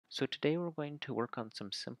So today we're going to work on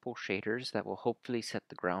some simple shaders that will hopefully set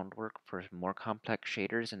the groundwork for more complex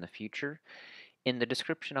shaders in the future. In the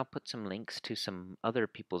description, I'll put some links to some other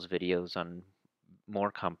people's videos on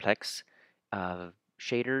more complex uh,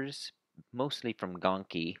 shaders, mostly from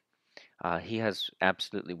Gonkee. He has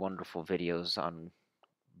absolutely wonderful videos on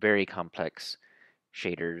very complex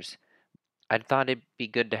shaders. I thought it'd be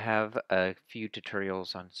good to have a few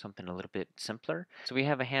tutorials on something a little bit simpler. So we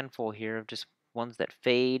have a handful here of just ones that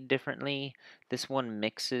fade differently. This one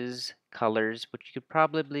mixes colors, which you could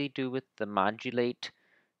probably do with the modulate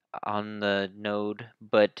on the node,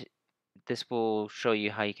 but this will show you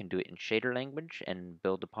how you can do it in shader language and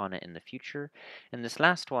build upon it in the future. And this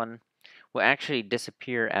last one will actually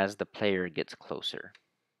disappear as the player gets closer.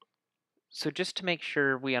 So just to make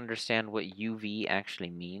sure we understand what UV actually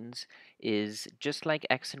means is just like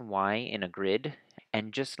X and Y in a grid,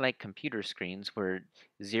 and just like computer screens where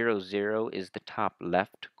 0, 0 is the top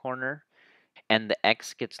left corner, and the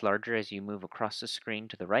X gets larger as you move across the screen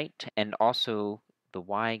to the right, and also the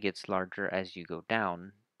Y gets larger as you go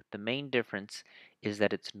down. But the main difference is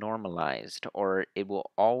that it's normalized, or it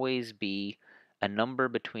will always be a number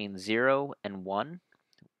between 0 and 1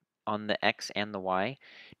 on the X and the Y,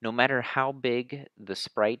 no matter how big the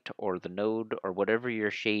sprite or the node or whatever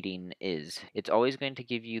you're shading is, it's always going to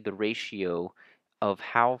give you the ratio of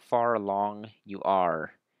how far along you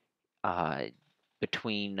are uh,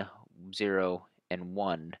 between 0 and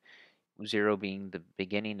 1, 0 being the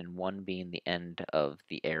beginning and 1 being the end of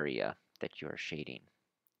the area that you are shading.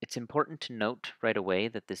 It's important to note right away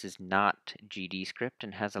that this is not GD script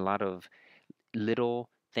and has a lot of little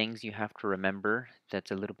things you have to remember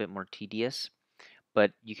that's a little bit more tedious,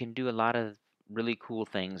 but you can do a lot of really cool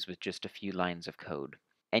things with just a few lines of code.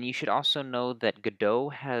 And you should also know that Godot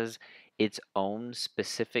has its own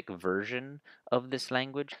specific version of this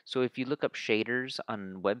language. So if you look up shaders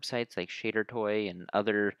on websites like ShaderToy and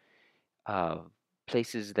other uh,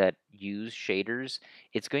 places that use shaders,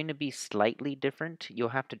 it's going to be slightly different. You'll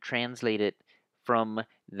have to translate it from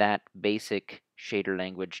that basic shader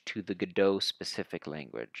language to the Godot specific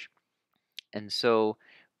language. And so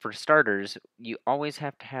for starters, you always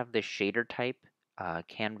have to have the shader type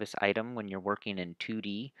canvas item when you're working in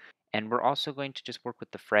 2D. And we're also going to just work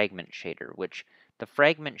with the fragment shader, which the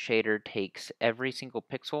fragment shader takes every single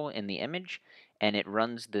pixel in the image and it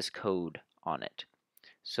runs this code on it.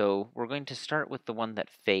 So we're going to start with the one that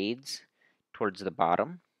fades towards the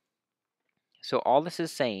bottom. So all this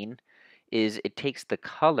is saying is it takes the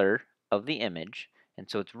color of the image, and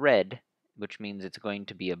so it's red, which means it's going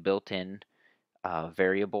to be a built-in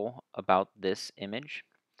variable about this image.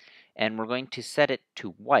 And we're going to set it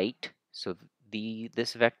to white, so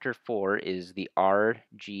this vector 4 is the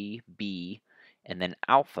RGB and then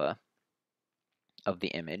alpha of the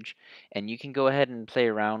image. And you can go ahead and play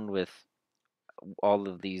around with all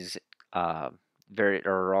of these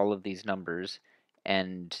all of these numbers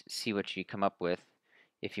and see what you come up with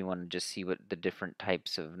if you want to just see what the different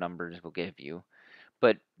types of numbers will give you.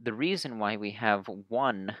 But the reason why we have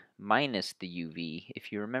 1 minus the UV,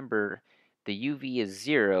 if you remember, the UV is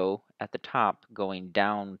 0 at the top going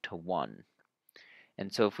down to 1.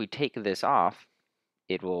 And so if we take this off,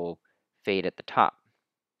 it will fade at the top.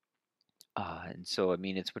 And so, I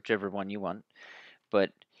mean, it's whichever one you want.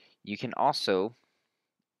 But you can also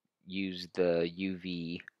use the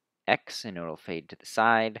UV X and it'll fade to the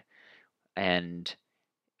side, and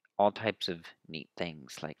all types of neat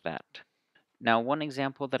things like that. Now, one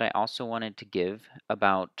example that I also wanted to give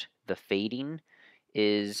about the fading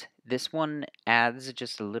is this one adds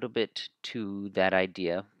just a little bit to that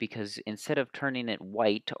idea, because instead of turning it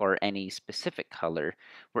white or any specific color,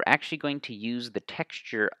 we're actually going to use the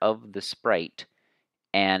texture of the sprite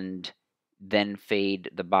and then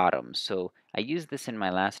fade the bottom. So I used this in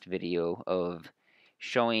my last video of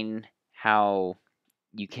showing how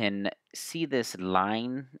you can see this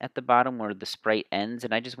line at the bottom where the sprite ends,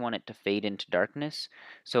 and I just want it to fade into darkness.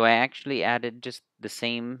 So I actually added just the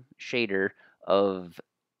same shader of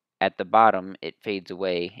at the bottom it fades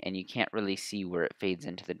away, and you can't really see where it fades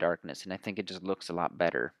into the darkness, and I think it just looks a lot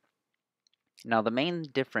better. Now the main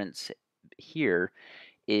difference here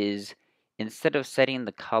is instead of setting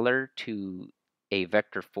the color to a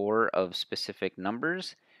vector 4 of specific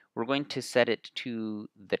numbers, we're going to set it to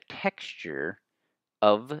the texture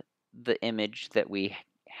of the image that we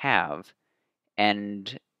have,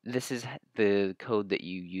 and this is the code that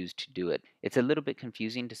you use to do it. It's a little bit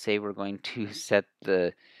confusing to say we're going to set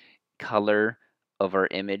the color of our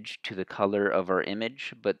image to the color of our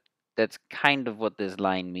image, but that's kind of what this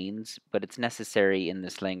line means, but it's necessary in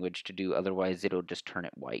this language to do, otherwise it'll just turn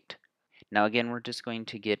it white. Now again, we're just going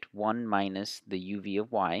to get 1 minus the UV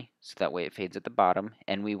of y, so that way it fades at the bottom,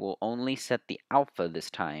 and we will only set the alpha this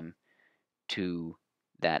time to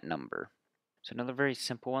that number. So another very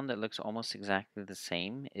simple one that looks almost exactly the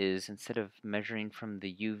same is instead of measuring from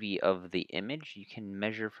the UV of the image, you can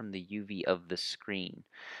measure from the UV of the screen.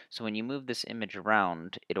 So when you move this image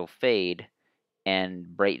around, it'll fade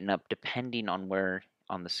and brighten up depending on where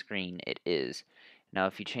on the screen it is. Now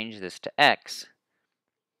if you change this to X,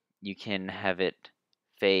 you can have it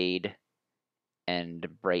fade and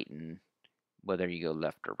brighten whether you go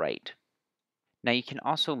left or right. Now you can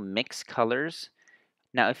also mix colors.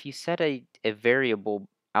 Now if you set a variable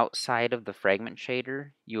outside of the fragment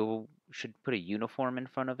shader, you should put a uniform in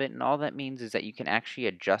front of it, and all that means is that you can actually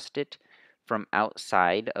adjust it from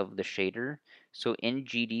outside of the shader. So in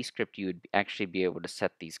GD script you would actually be able to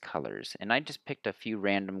set these colors. And I just picked a few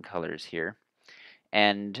random colors here.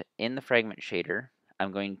 And in the fragment shader,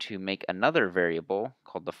 I'm going to make another variable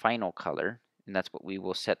called the final color, and that's what we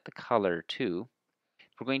will set the color to.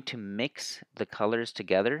 We're going to mix the colors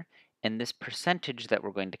together, and this percentage that we're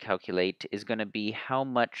going to calculate is going to be how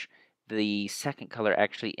much the second color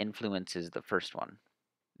actually influences the first one.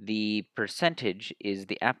 The percentage is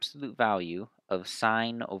the absolute value of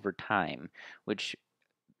sine over time, which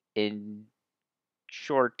in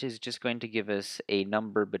short is just going to give us a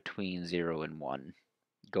number between 0 and 1,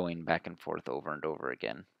 going back and forth over and over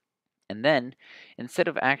again. And then, instead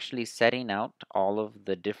of actually setting out all of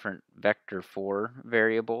the different vector4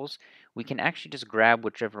 variables, we can actually just grab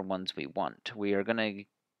whichever ones we want. We are going to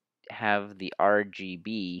have the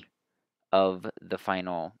RGB of the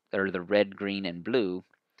final, or the red, green, and blue,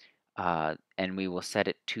 and we will set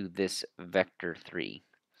it to this vector3.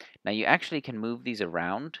 Now you actually can move these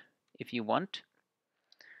around if you want,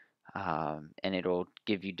 and it'll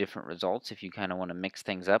give you different results if you kind of want to mix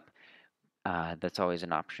things up. That's always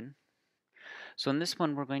an option. So in this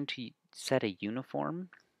one, we're going to set a uniform,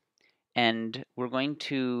 and we're going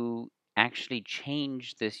to actually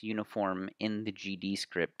change this uniform in the GD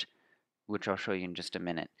script, which I'll show you in just a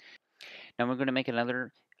minute. Now we're going to make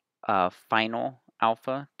another final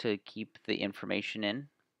alpha to keep the information in.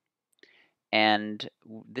 And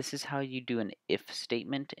this is how you do an if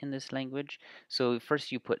statement in this language. So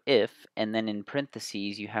first you put if, and then in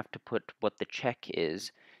parentheses you have to put what the check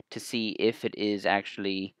is to see if it is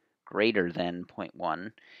actually greater than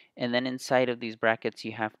 0.1. And then inside of these brackets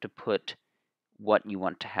you have to put what you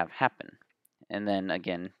want to have happen. And then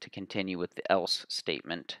again, to continue with the else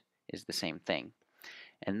statement is the same thing.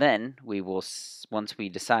 And then we will, once we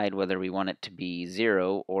decide whether we want it to be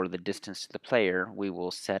 0 or the distance to the player, we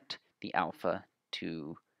will set the alpha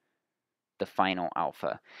to the final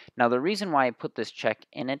alpha. Now the reason why I put this check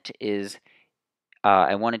in it is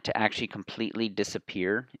I want it to actually completely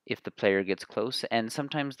disappear if the player gets close, and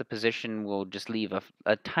sometimes the position will just leave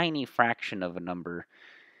a tiny fraction of a number,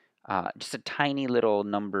 just a tiny little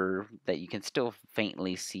number that you can still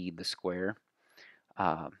faintly see the square.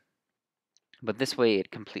 But this way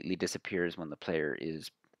it completely disappears when the player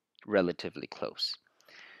is relatively close.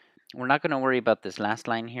 We're not going to worry about this last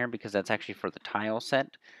line here because that's actually for the tile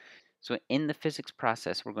set. So in the physics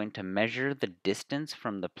process, we're going to measure the distance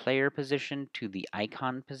from the player position to the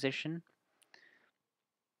icon position.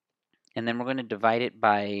 And then we're going to divide it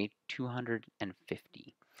by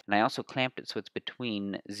 250. And I also clamped it so it's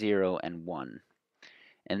between 0 and 1.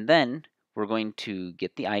 And then we're going to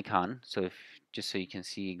get the icon. So just so you can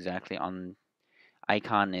see exactly, on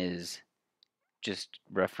icon is just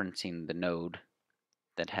referencing the node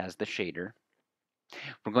that has the shader.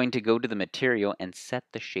 We're going to go to the material and set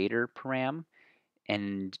the shader param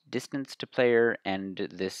and distance to player and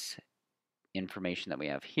this information that we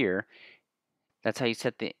have here. That's how you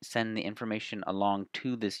send the information along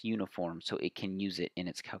to this uniform so it can use it in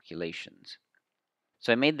its calculations.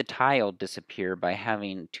 So I made the tile disappear by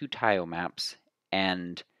having two tile maps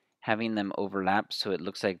and having them overlap so it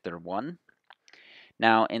looks like they're one.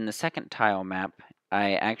 Now in the second tile map,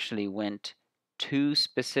 I actually went to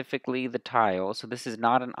specifically the tile. So this is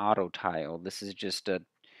not an auto tile. This is just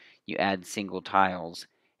you add single tiles.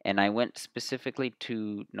 And I went specifically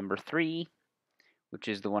to number 3, which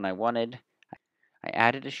is the one I wanted. I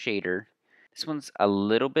added a shader. This one's a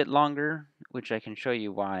little bit longer, which I can show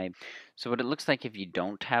you why. So what it looks like if you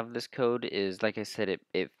don't have this code is, like I said,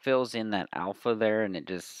 it fills in that alpha there, and it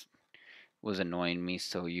just was annoying me,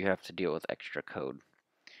 so you have to deal with extra code.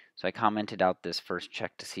 So I commented out this first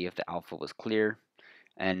check to see if the alpha was clear,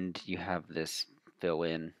 and you have this fill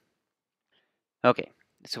in. Okay,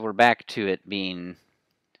 so we're back to it being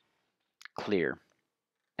clear.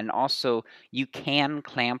 And also, you can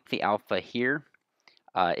clamp the alpha here.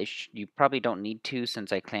 You probably don't need to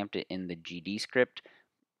since I clamped it in the GD script.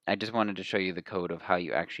 I just wanted to show you the code of how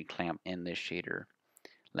you actually clamp in this shader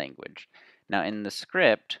language. Now in the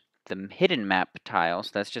script, the hidden map tile,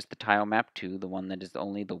 so that's just the tile map 2, the one that is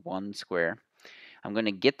only the one square. I'm going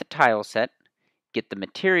to get the tile set, get the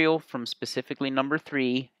material from specifically number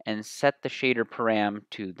 3, and set the shader param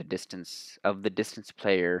to the distance of the distance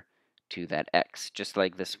player to that X. Just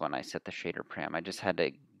like this one, I set the shader param. I just had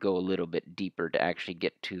to go a little bit deeper to actually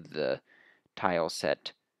get to the tile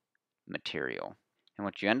set material. And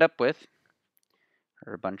what you end up with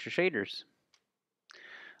are a bunch of shaders.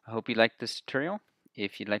 I hope you liked this tutorial.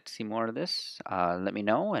 If you'd like to see more of this, let me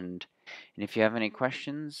know, and if you have any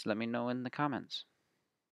questions, let me know in the comments.